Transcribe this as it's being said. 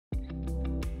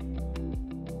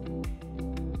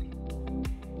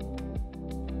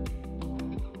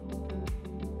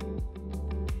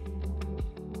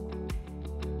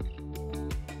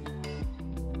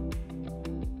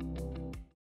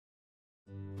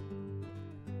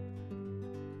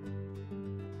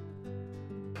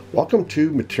Welcome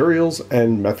to Materials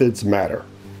and Methods Matter.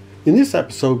 In this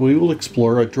episode we will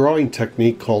explore a drawing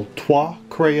technique called Trois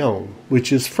Crayon,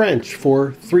 which is French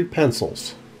for three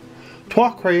pencils.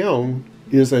 Trois Crayon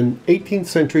is an 18th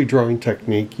century drawing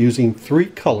technique using three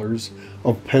colors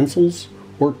of pencils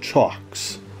or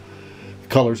chalks. The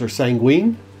colors are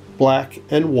sanguine, black,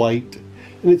 and white,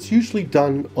 and it's usually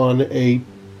done on a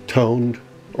toned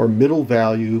or middle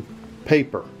value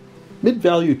paper.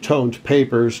 Mid-value toned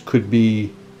papers could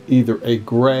be either a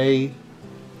gray,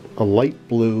 a light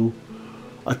blue,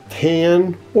 a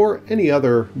tan, or any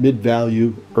other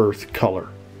mid-value earth color.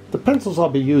 The pencils I'll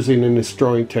be using in this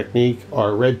drawing technique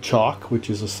are red chalk, which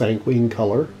is a sanguine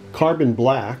color, carbon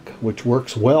black, which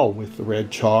works well with the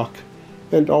red chalk,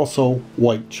 and also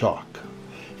white chalk.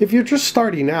 If you're just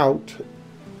starting out,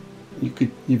 you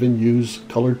could even use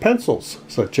colored pencils,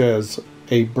 such as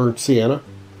a burnt sienna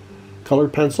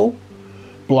colored pencil,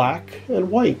 black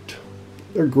and white.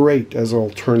 They're great as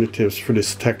alternatives for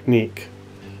this technique.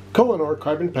 Koh-i-Noor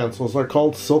carbon pencils are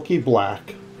called silky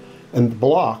black, and the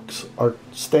blocks are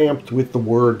stamped with the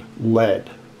word lead.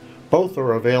 Both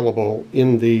are available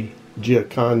in the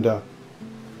Gioconda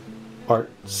art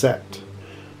set,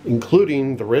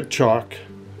 including the red chalk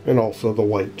and also the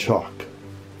white chalk.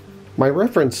 My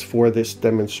reference for this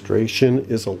demonstration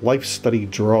is a life study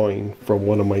drawing from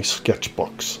one of my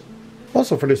sketchbooks.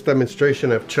 Also for this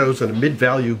demonstration I've chosen a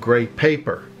mid-value gray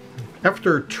paper.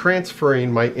 After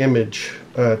transferring my image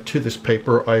to this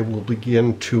paper, I will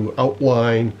begin to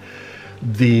outline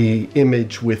the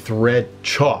image with red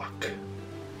chalk.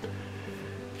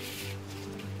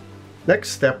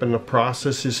 Next step in the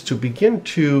process is to begin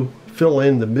to fill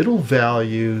in the middle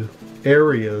value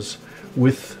areas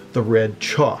with the red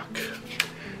chalk.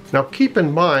 Now keep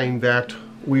in mind that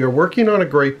we are working on a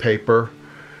gray paper.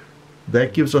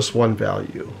 That gives us one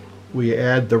value. We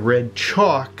add the red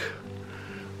chalk,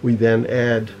 we then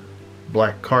add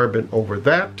black carbon over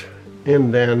that,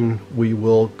 and then we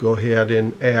will go ahead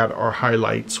and add our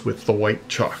highlights with the white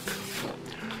chalk.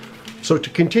 So to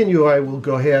continue, I will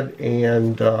go ahead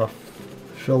and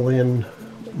fill in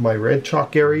my red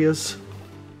chalk areas.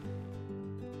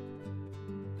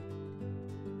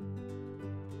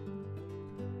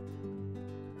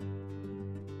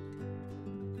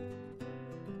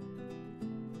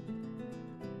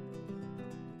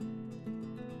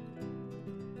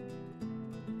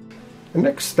 The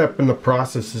next step in the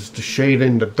process is to shade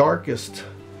in the darkest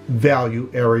value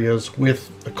areas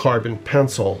with a carbon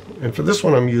pencil. And for this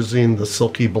one I'm using the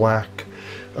Silky Black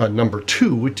number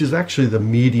 2, which is actually the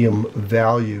medium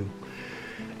value.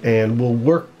 And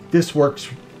this works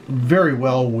very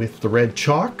well with the red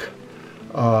chalk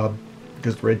because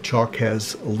the red chalk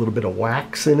has a little bit of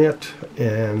wax in it,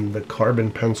 and the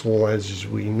carbon pencil, as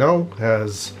we know,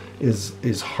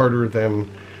 is harder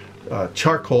than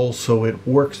charcoal, so it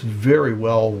works very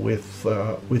well with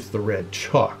the red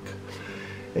chalk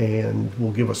and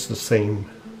will give us the same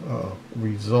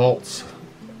results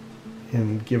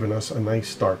in giving us a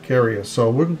nice dark area. So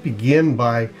we'll begin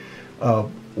by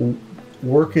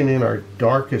working in our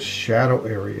darkest shadow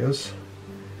areas,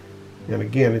 and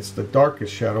again it's the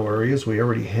darkest shadow areas. We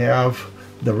already have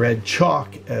the red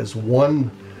chalk as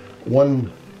one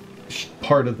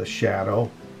part of the shadow,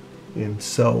 and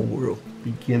so we'll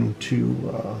begin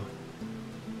to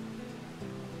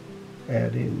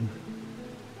add in,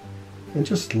 and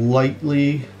just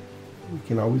lightly, we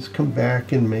can always come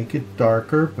back and make it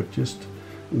darker, but just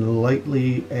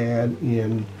lightly add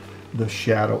in the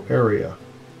shadow area.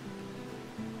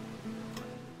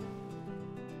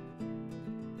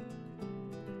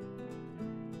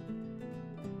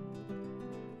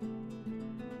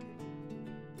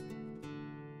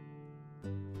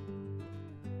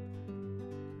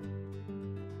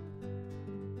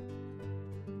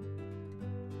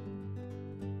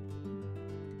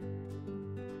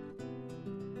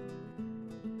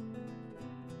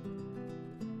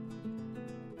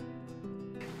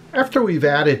 After we've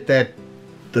added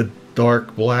the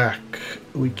dark black,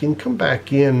 we can come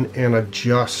back in and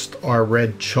adjust our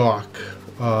red chalk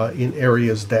in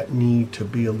areas that need to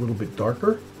be a little bit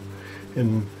darker.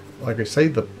 And like I say,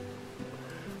 the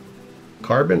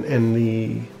carbon and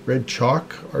the red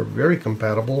chalk are very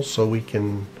compatible, so we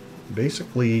can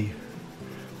basically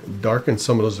darken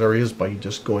some of those areas by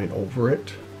just going over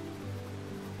it,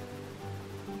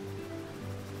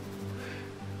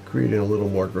 creating a little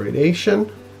more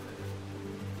gradation.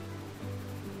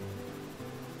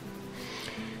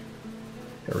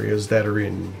 Areas that are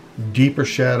in deeper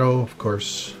shadow, of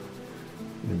course,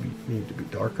 need to be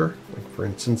darker. Like for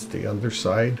instance, the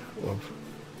underside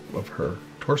of her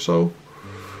torso.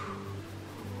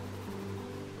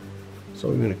 So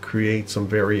I'm going to create some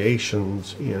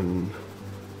variations in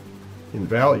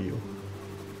value.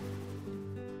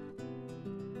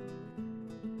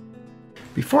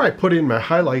 Before I put in my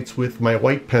highlights with my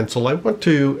white pencil, I want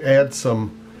to add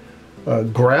some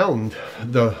ground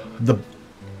the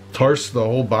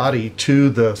whole body to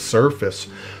the surface.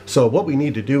 So what we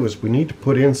need to do is we need to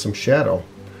put in some shadow.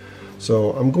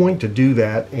 So I'm going to do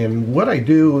that, and what I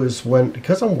do is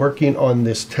because I'm working on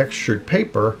this textured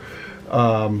paper,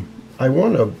 I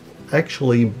want to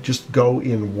actually just go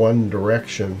in one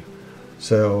direction.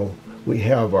 So we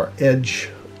have our edge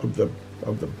of the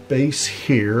base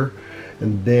here,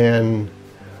 and then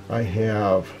I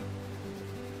have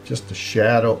just a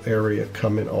shadow area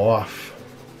coming off.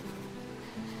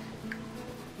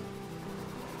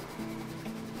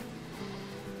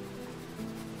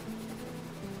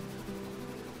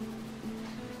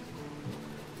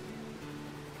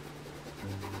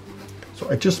 So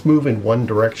I just move in one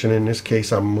direction. In this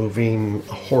case, I'm moving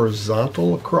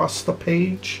horizontal across the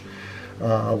page.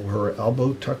 Where her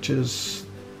elbow touches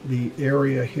the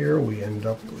area here, we end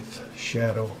up with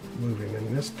shadow moving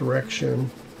in this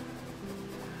direction.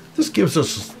 This gives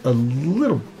us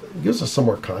some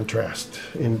more contrast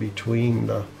in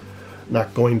between,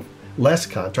 not going less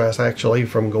contrast actually,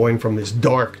 from going from this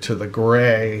dark to the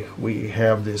gray. We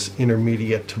have this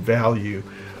intermediate value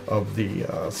of the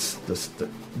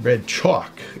red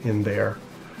chalk in there.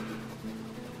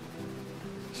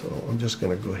 So I'm just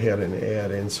going to go ahead and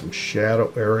add in some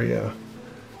shadow area.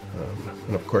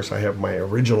 And of course I have my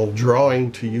original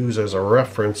drawing to use as a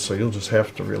reference, so you'll just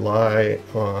have to rely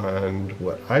on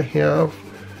what I have.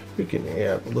 You can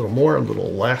add a little more, a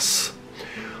little less.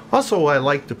 Also, I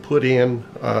like to put in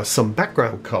some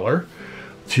background color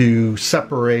to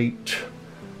separate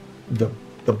the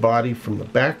body from the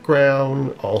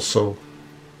background, also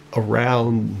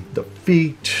around the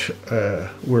feet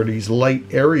where these light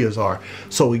areas are.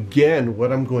 So again,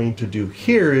 what I'm going to do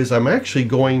here is I'm actually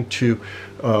going to,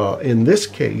 in this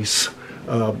case,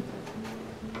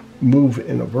 move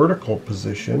in a vertical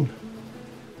position.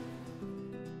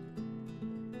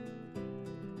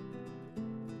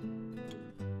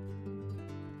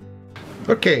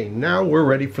 Okay, now we're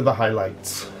ready for the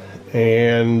highlights.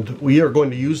 And we are going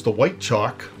to use the white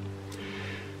chalk,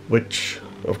 which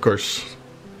of course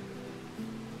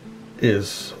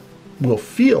will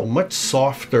feel much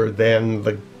softer than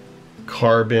the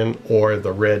carbon or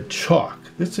the red chalk.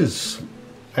 This is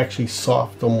actually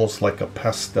soft, almost like a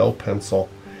pastel pencil.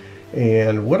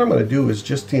 And what I'm going to do is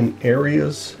just in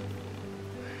areas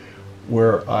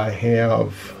where I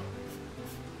have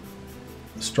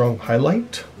strong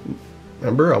highlight.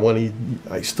 Remember,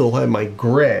 I still have my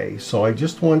gray, so I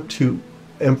just want to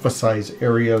emphasize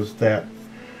areas that,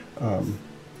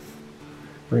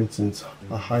 for instance,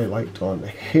 a highlight on the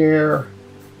hair,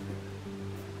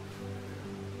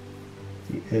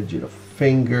 the edge of the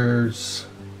fingers.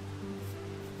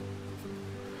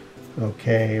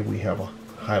 Okay, we have a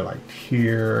highlight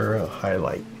here, a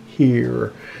highlight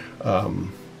here,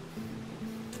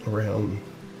 around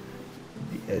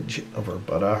the edge of our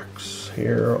buttocks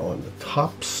here on the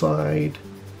top side.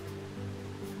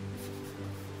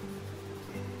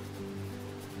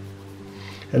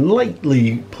 And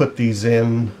lightly put these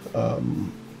in.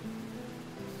 I'm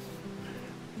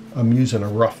using a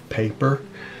rough paper,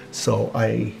 so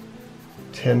I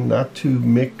tend not to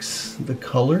mix the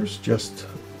colors, just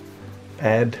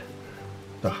add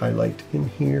the highlight in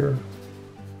here.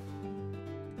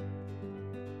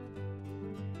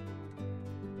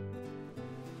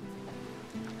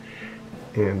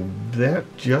 And that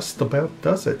just about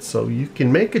does it. So you can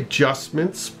make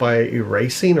adjustments by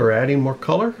erasing or adding more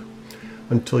color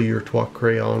until your Trois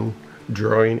Crayon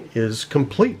drawing is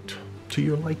complete to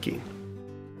your liking.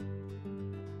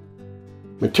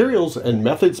 Materials and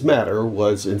Methods Matter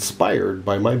was inspired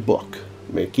by my book,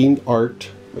 Making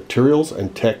Art, Materials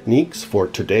and Techniques for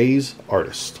Today's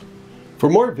Artist. For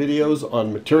more videos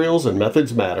on Materials and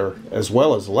Methods Matter, as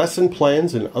well as lesson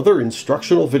plans and other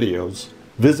instructional videos,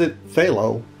 visit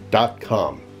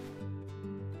Thalo.com.